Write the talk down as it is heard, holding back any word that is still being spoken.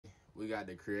We got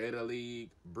the Creator League,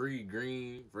 BREE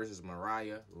GREEN versus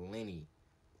MARIAH LINNEY.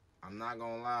 I'm not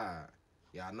gonna lie.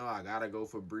 Y'all know I gotta go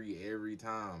for BREE every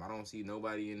time. I don't see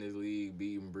nobody in this league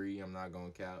beating BREE. I'm not gonna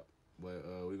cap. But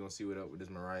we're gonna see what up with this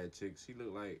MARIAH chick. She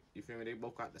look like, you feel me? They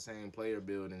both got the same player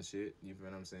build and shit. You feel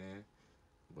what I'm saying?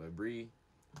 But BREE,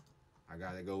 I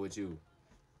gotta go with you.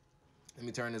 Let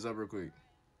me turn this up real quick.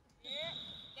 Yeah,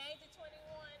 game to 21,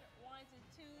 1s and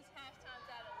 2s, halftime's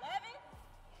at 11.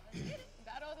 Let's get it.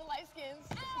 Battle of the light skins.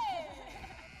 Hey!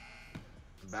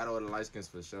 Battle of the light skins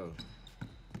for sure.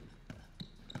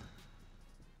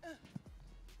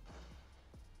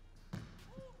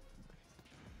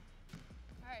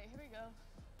 Alright, here we go.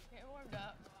 Getting warmed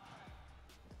up.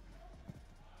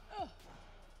 Oh.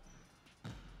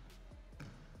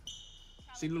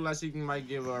 She look like she might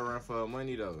give her a run for her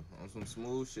money though, on some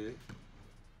smooth shit.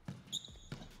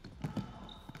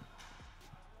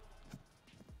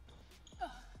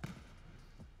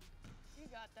 You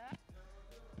got that.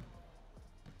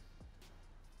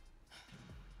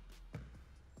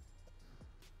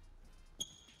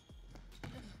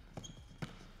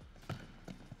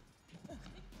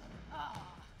 Ah.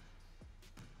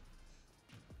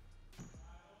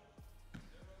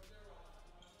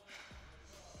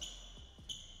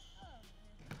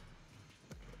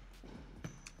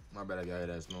 My bad, I got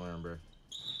that snoring, bro.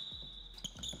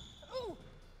 Ooh.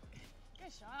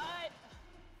 Good shot.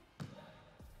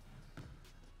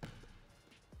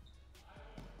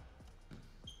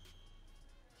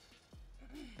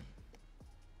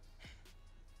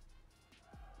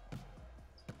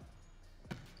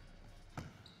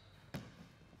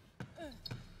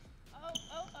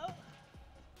 Oh.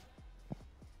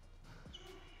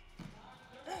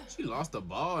 She lost the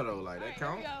ball though, like that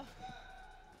count? Here we go.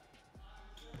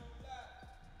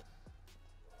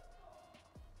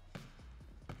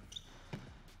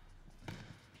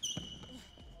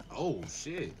 Oh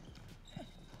shit.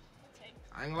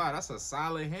 I ain't gonna lie, that's a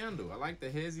solid handle. I like the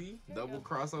hezzy, double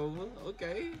crossover.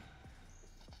 Okay.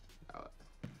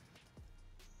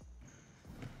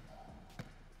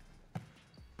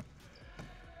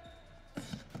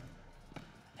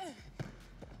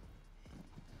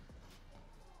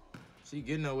 She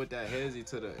getting up with that hezzy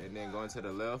to the and then going to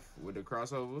the left with the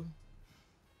crossover.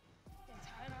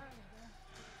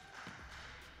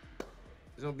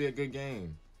 It's gonna be a good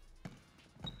game.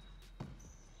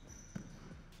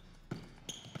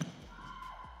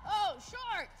 Oh,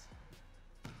 short.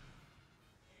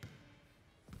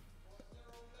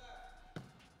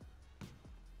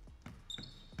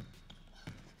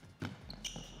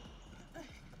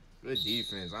 Good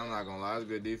defense. I'm not gonna lie, it's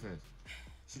good defense.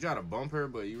 She tried to bump her,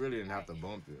 but you really didn't have to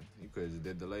bump her. You could have just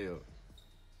did the layup.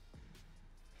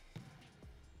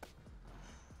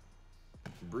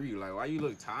 BREE, like, why you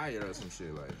look tired or some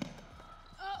shit? Like,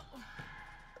 Oh.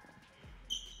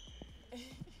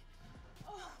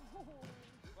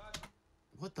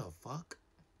 what the fuck?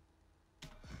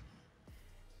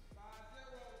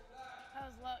 That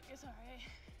was luck. It's alright.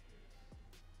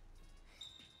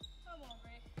 Come on,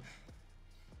 Ray.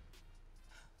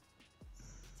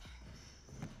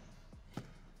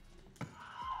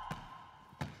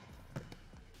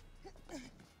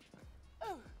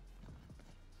 Oh.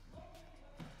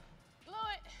 Blew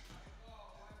it.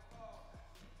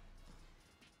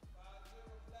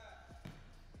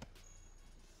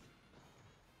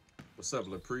 What's up,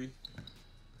 LaPree?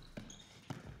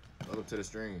 Welcome to the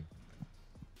stream.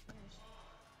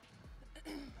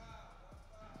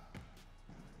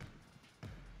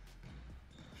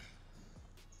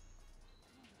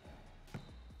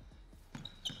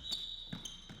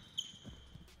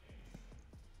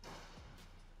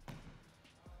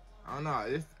 I don't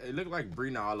know. It looked like BREE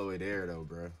not all the way there though,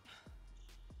 bro.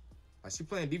 Like she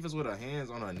playing defense with her hands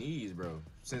on her knees, bro.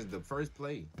 Since the first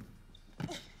play.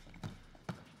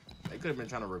 They could have been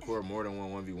trying to record more than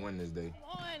one 1v1 this day.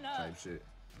 Type shit.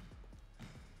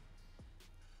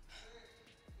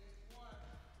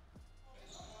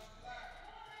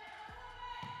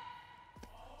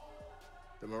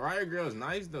 The MARIAH girl is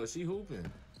nice though. She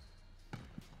hooping.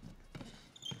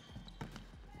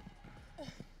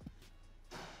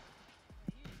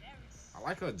 I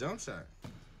like her jump shot.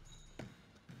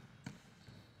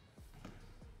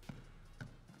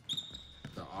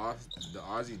 The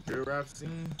Aussie drill rap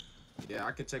scene. Yeah,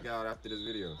 I can check it out after this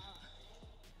video.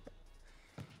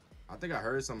 I think I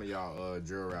heard some of y'all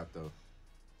drill rap though.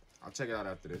 I'll check it out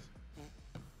after this.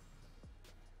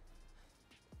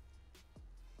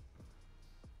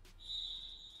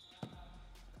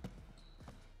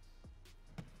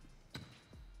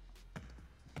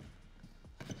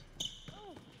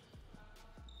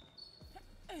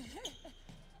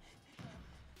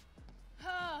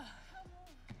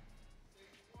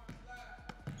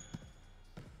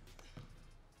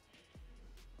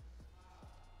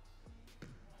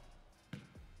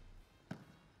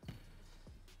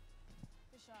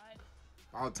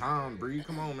 All time, Bree.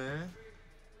 Come on, man.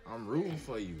 I'm rooting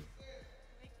for you.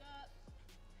 Wake up.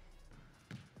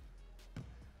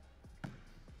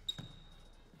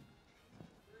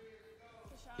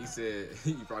 Good shot. He said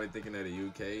you probably thinking of the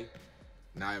UK.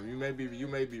 Nah, you may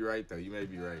be right though. You may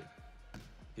be right.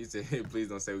 He said, please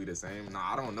don't say we the same.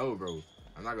 Nah, I don't know, bro.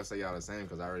 I'm not gonna say y'all the same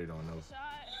because I really don't know. Good shot.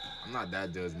 I'm not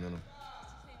that judgmental. 16,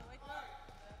 wake up.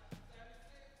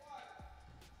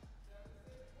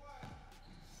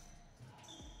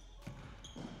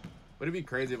 But it'd be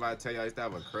crazy if I tell you I used to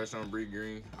have a crush on BREE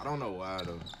GREEN. I don't know why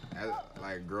though.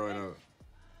 Like growing up,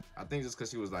 I think just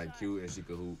cause she was like cute and she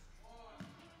could hoop.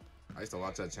 I used to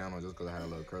watch her channel just cause I had a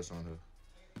little crush on her.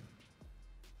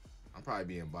 I'm probably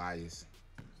being biased.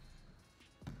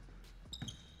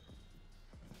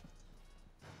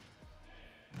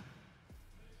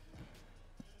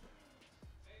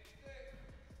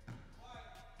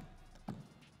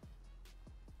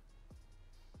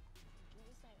 You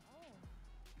just saying, oh.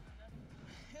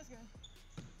 That's good.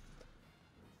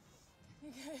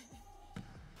 You good?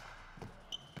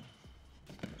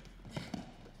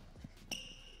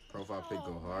 Profile pic go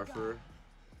Oh my hard God. for her.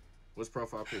 What's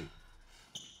profile pic?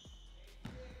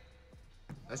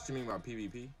 That's what you mean by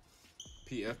PvP?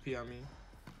 PFP, I mean.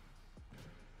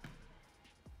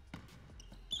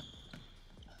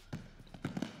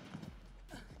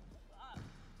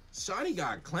 Shawty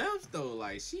got clamps though,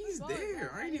 like she's Go, there.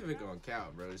 go, I ain't go, even go. gonna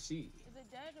count, bro. She Is it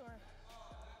dead or?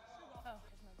 Oh, here's my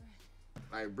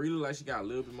brain. like Bree look like she got a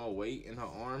little bit more weight in her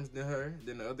arms than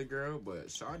the other girl, but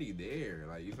Shawty there,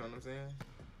 like you feel what I'm saying?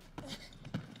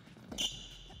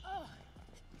 Oh.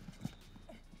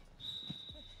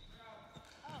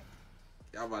 Oh.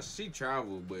 Y'all about she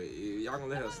traveled, but y'all gonna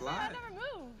let her I slide? never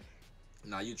moved.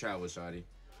 Nah, you traveled, Shawty.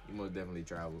 You most definitely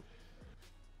traveled.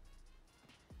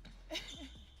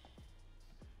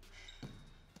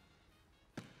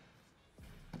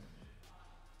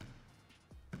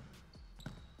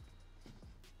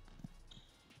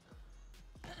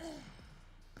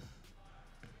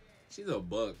 She's a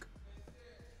buck.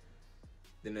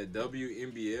 Then the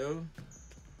WNBL.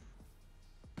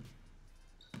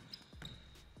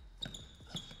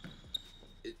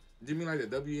 Do you mean like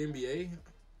the WNBA?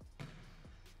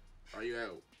 Are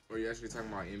you actually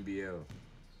talking about NBL?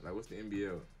 Like what's the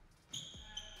NBL?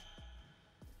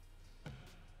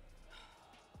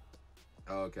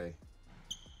 Oh, okay.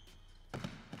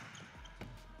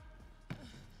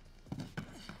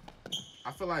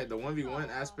 I feel like the 1v1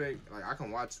 aspect, like I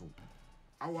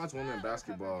watch women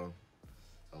basketball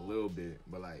a little bit,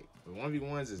 but like the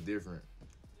 1v1s is different.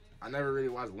 I never really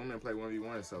watched women play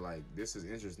 1v1, so like this is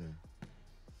interesting.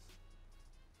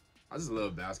 I just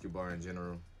love basketball in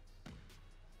general.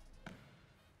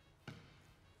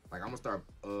 Like I'm gonna start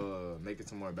making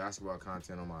some more basketball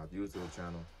content on my YouTube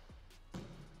channel,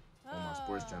 on my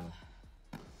sports channel,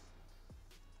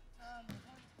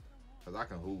 cause I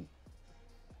can hoop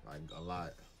like a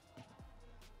lot.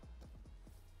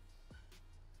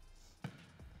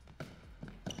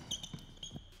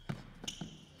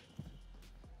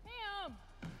 Damn.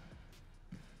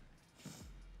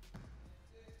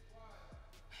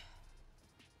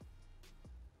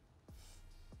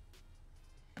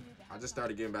 I just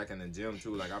started getting back in the gym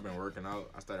too. Like I've been working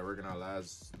out. I started working out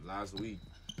last week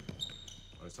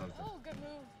or something. Oh, good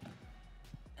move.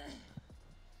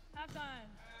 Halftime.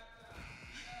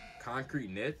 Concrete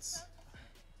nets.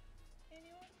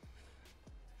 Anyone?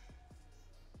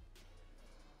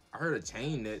 I heard of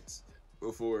chain nets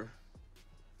before.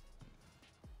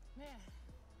 Man.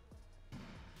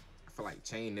 I feel like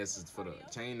chain nets is for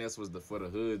the for the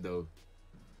hood though.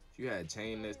 If you had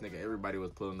chain nets, nigga, everybody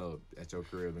was pulling up at your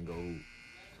crib and go hoop.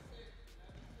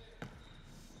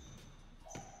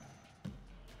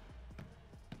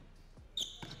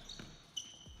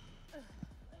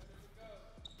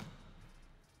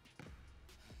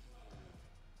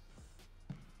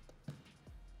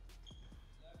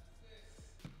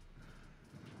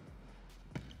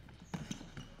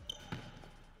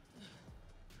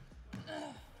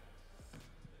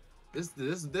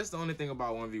 This the only thing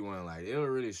about 1v1. Like it'll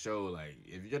really show. Like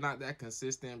if you're not that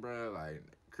consistent, bro. Like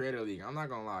Creator League, I'm not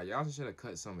gonna lie, y'all should have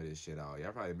cut some of this shit out.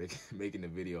 Y'all probably making the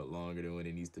video longer than what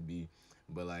it needs to be.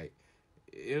 But like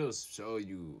it'll show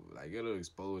you, like it'll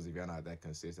expose if you're not that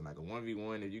consistent. Like a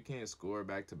 1v1, if you can't score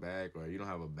back to back or you don't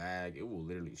have a bag, it will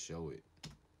literally show it.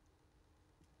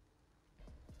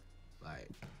 Like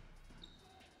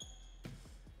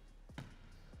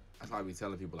that's why I be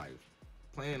telling people like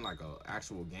playing like a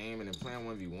actual game and then playing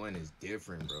 1v1 is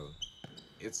different, bro.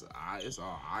 It's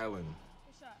all island.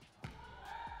 Good shot.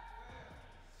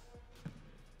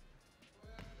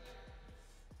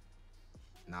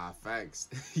 Nah, facts.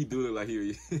 He do look like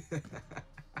he.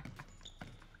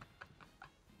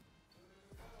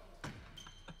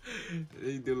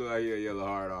 He do look like he a yellow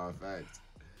hard on. Facts.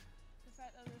 The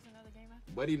fact that there's another game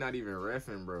after. But he not even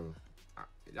reffing, bro.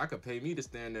 Y'all could pay me to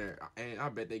stand there, and I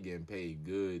bet they getting paid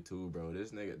good too, bro.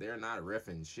 This nigga, they're not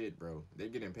reffing shit, bro. They're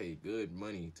getting paid good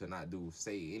money to not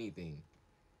say anything.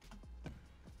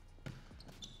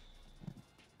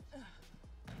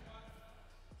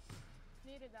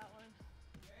 Needed that one.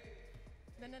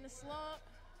 Been in a slump.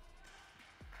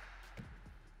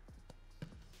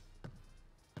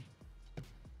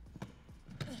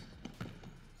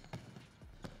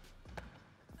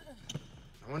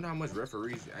 I wonder how much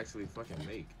referees actually fucking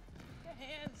make. Good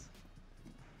hands.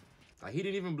 Like, he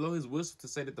didn't even blow his whistle to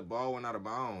say that the ball went out of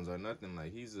bounds or nothing.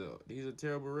 Like, he's a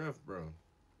terrible ref, bro.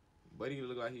 Buddy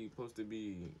look like he's supposed to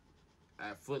be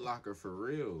at Foot Locker for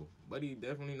real. Buddy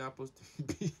definitely not supposed to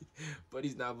be.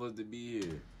 Buddy's not supposed to be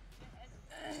here.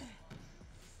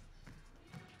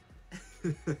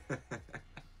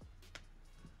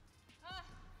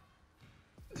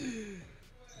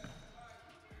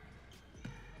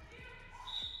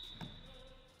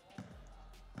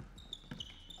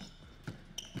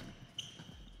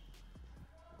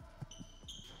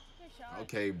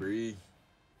 Okay, Bree.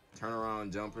 Turn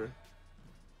around jumper.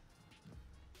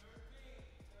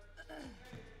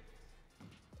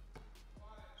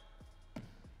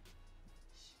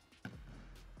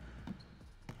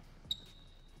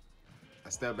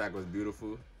 A step back was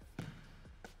beautiful.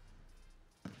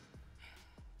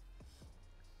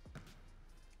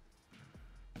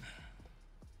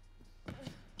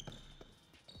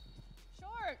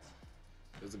 Short.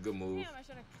 It was a good move. Damn, I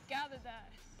should have gathered that.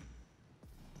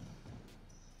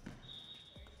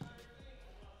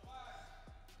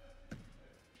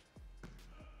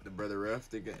 The brother ref,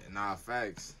 nah,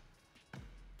 facts.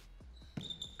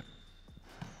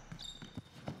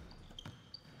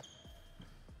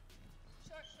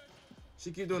 Short.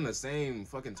 She keep doing the same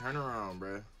fucking turnaround,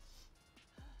 bruh.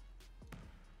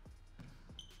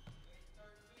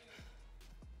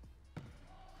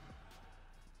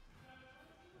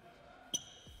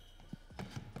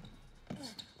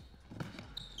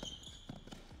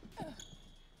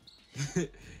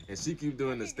 And she keep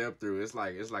doing the step through. It's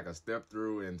like a step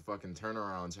through and fucking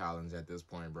turnaround challenge at this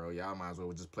point, bro. Y'all might as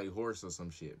well just play horse or some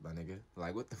shit, my nigga.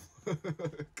 Like, what the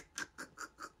fuck?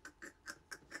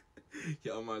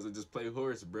 Y'all might as well just play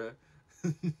horse, bruh.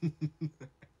 Get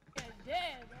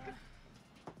dead,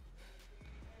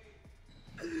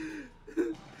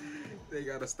 bro. They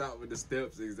gotta stop with the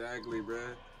steps, exactly,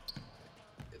 bruh.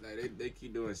 Like, they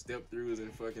keep doing step throughs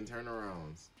and fucking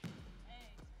turnarounds.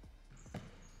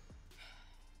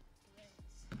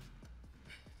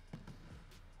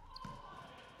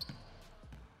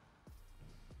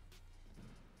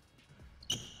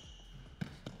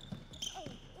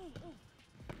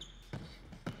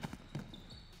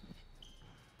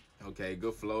 Okay,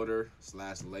 good floater /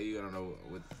 lay. I don't know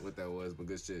what that was, but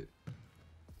good shit.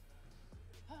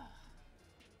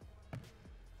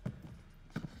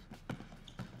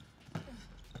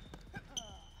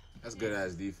 That's good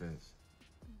ass defense.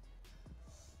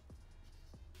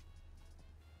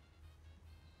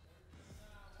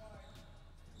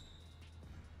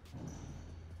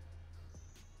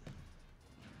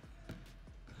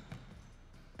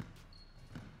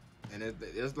 And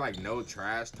it's like no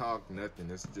trash talk, nothing.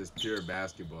 It's just pure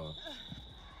basketball.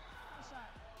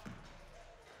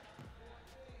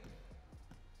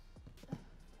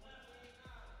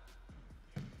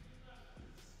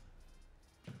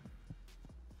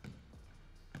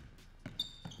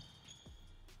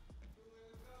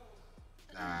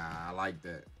 Ah, I like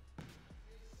that.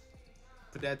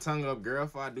 Put that tongue up, girl,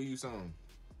 if I do you something.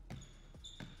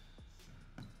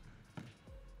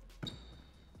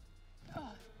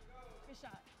 Good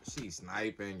shot. She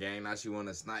sniping, gang. Now she want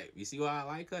to snipe. You see why I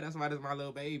like her? That's why this my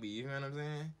little baby. You know what I'm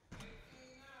saying?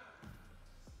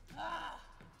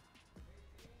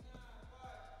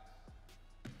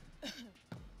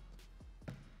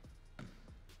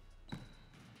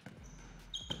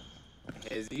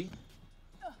 Hezzy.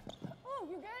 Oh,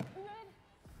 you good?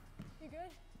 You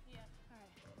good? Yeah. All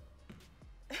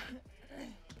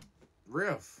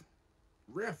right.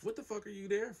 Ref, what the fuck are you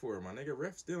there for, my nigga?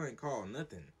 Ref still ain't called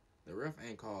nothing. The ref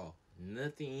ain't called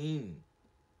nothing.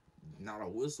 Not a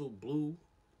whistle blew,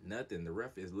 nothing. The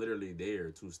ref is literally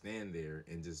there to stand there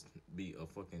and just be a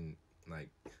fucking, like,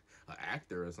 an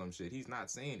actor or some shit. He's not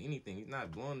saying anything. He's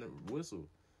not blowing the whistle.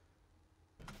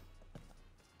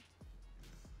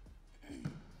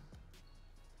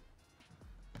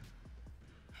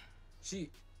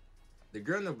 The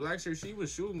girl in the black shirt, she was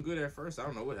shooting good at first. I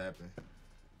don't know what happened.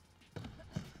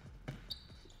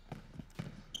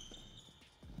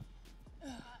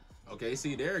 Okay,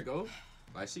 see, there it go.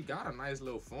 Like, she got a nice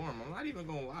little form. I'm not even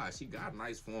gonna lie. She got a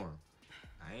nice form.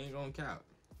 I ain't gonna count.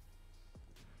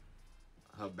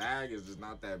 Her bag is just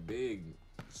not that big.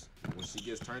 When she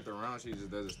gets turned around, she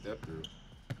just does a step through.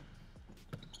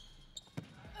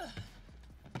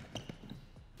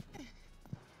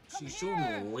 She's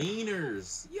shooting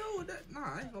leaners. Yo,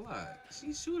 I ain't gonna lie.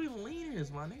 She's shooting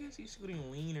leaners, my nigga. She's shooting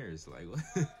leaners. Like,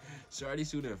 Shorty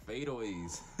shooting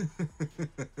fadeaways.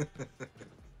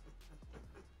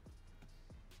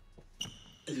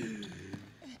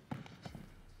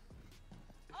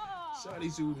 Oh, Shorty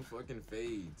shooting fucking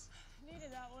fades.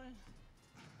 needed that one.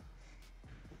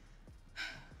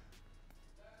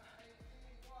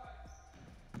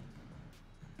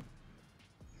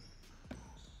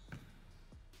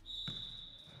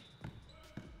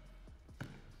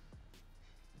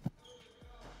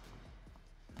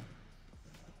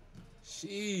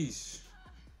 Sheesh.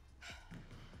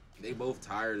 They both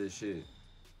tired as shit. It's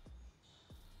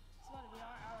about to be our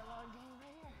hour-long game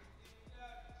right here.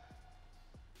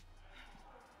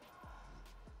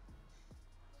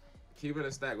 Keep it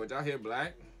a stack. Would y'all hit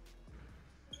black?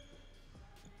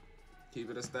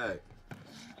 Keep it a stack.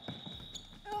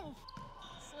 Oh,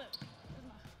 slip.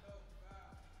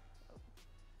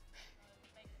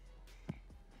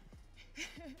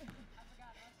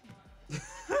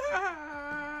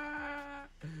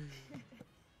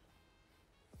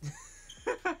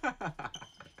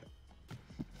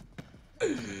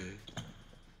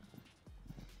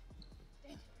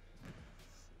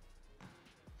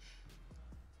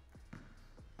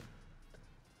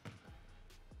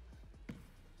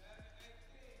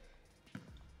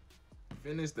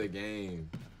 Finish the game.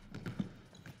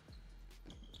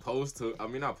 Post hook. I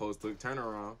mean, not post hook. Turn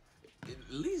around. At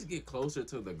least get closer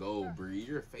to the goal, Bree.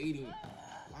 You're fading.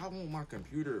 Why won't my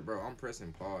computer, bro? I'm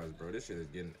pressing pause, bro. This shit is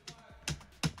getting.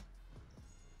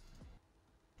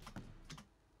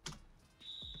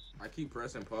 I keep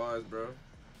pressing pause, bro.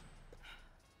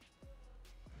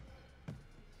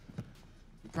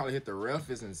 You probably hit the ref.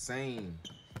 It's insane.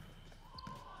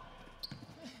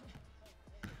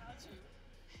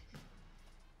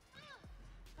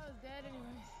 I was dead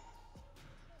anyway.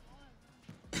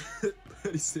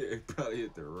 He said he probably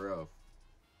hit the ref.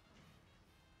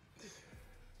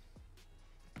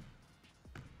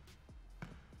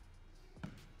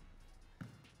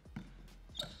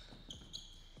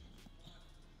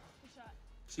 Good shot.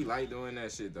 She like doing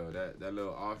that shit though. That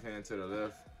little offhand to the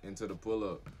left into the pull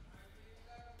up.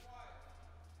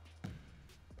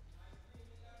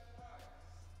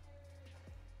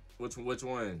 Which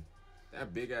one?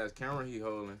 That big ass camera he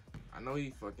holding. I know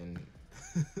he fucking.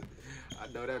 I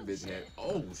know that bitch had.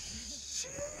 Oh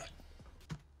shit!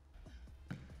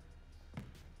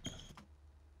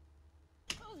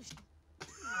 Oh, shit.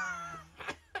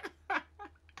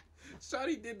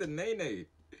 Shawty did the nay.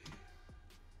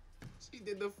 She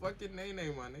did the fucking nay, my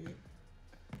nigga.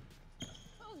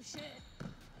 Oh, shit.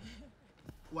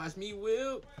 Watch me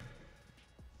whip.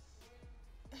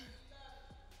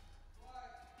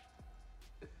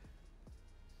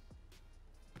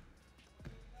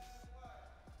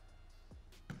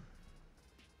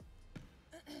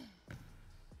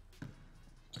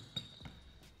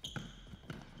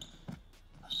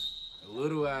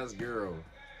 Little ass girl.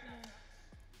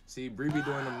 See, Bree be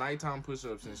doing them nighttime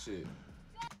push-ups and shit.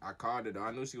 I called it though.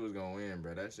 I knew she was gonna win,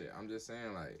 bro. That shit. I'm just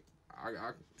saying, like,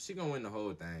 she gonna win the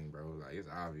whole thing, bro. Like, it's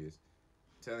obvious.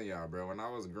 I'm telling y'all, bro. When I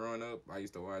was growing up, I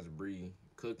used to watch Bree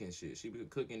cooking shit. She be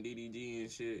cooking DDG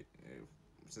and shit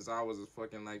since I was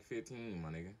fucking like 15, my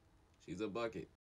nigga. She's a bucket.